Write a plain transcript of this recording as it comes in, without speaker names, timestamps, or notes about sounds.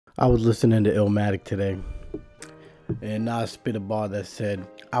I was listening to Illmatic today, and Nas spit a bar that said,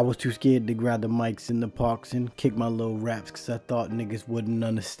 I was too scared to grab the mics in the parks and kick my little raps cause I thought niggas wouldn't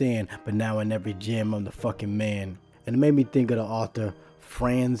understand, but now in every jam I'm the fucking man. And it made me think of the author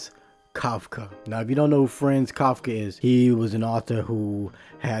Franz Kafka. Now, if you don't know who Franz Kafka is, he was an author who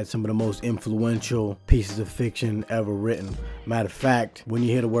had some of the most influential pieces of fiction ever written. Matter of fact, when you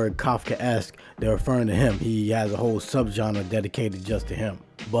hear the word Kafkaesque, they're referring to him. He has a whole subgenre dedicated just to him.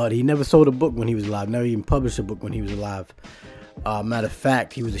 But he never sold a book when he was alive, never even published a book when he was alive. Matter of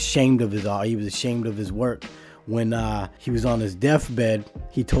fact, he was ashamed of his art. He was ashamed of his work. When he was on his deathbed,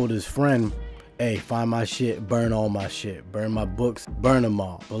 he told his friend, hey, find my shit, burn all my shit, burn my books, burn them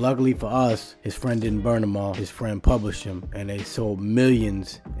all. But luckily for us, his friend didn't burn them all. His friend published them, and they sold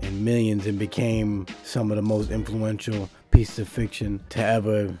millions and millions and became some of the most influential pieces of fiction to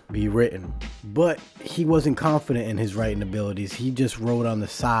ever be written. But he wasn't confident in his writing abilities. He just wrote on the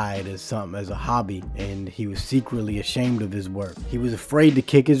side as something, as a hobby, and he was secretly ashamed of his work. He was afraid to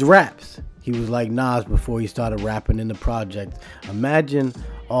kick his raps. He was like Nas before he started rapping in the projects. Imagine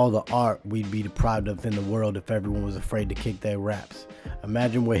all the art we'd be deprived of in the world if everyone was afraid to kick their raps.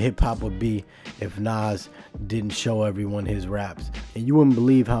 Imagine where hip-hop would be if Nas didn't show everyone his raps. And you wouldn't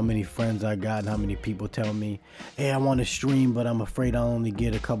believe how many friends I got and how many people tell me, hey, I want to stream, but I'm afraid I'll only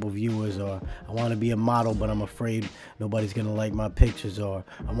get a couple viewers, or I want to be a model, but I'm afraid nobody's going to like my pictures, or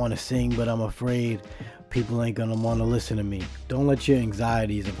I want to sing, but I'm afraid people ain't gonna want to listen to me. Don't let your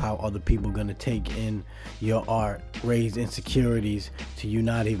anxieties of how other people are gonna take in your art raise insecurities to you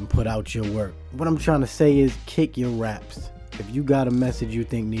not even put out your work. What I'm trying to say is kick your raps. If you got a message you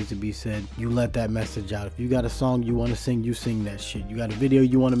think needs to be said, you let that message out. If you got a song you want to sing, you sing that shit. You got a video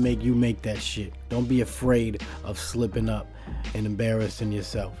you want to make, you make that shit. Don't be afraid of slipping up and embarrassing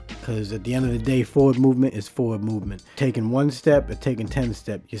yourself. Because at the end of the day, forward movement is forward movement. Taking one step or taking 10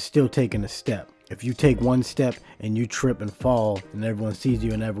 steps, you're still taking a step. If you take one step and you trip and fall and everyone sees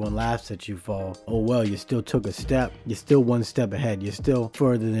you and everyone laughs at you fall, oh well, you still took a step. You're still one step ahead. You're still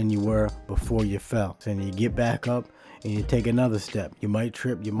further than you were before you fell. And you get back up and you take another step. You might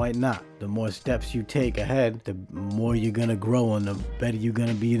trip, you might not. The more steps you take ahead, the more you're gonna grow and the better you're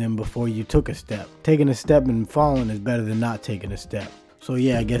gonna be than before you took a step. Taking a step and falling is better than not taking a step. So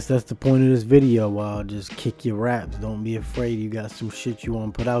yeah, I guess that's the point of this video. Just kick your raps. Don't be afraid. You got some shit you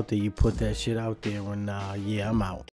want to put out there, you put that shit out there, and yeah, I'm out.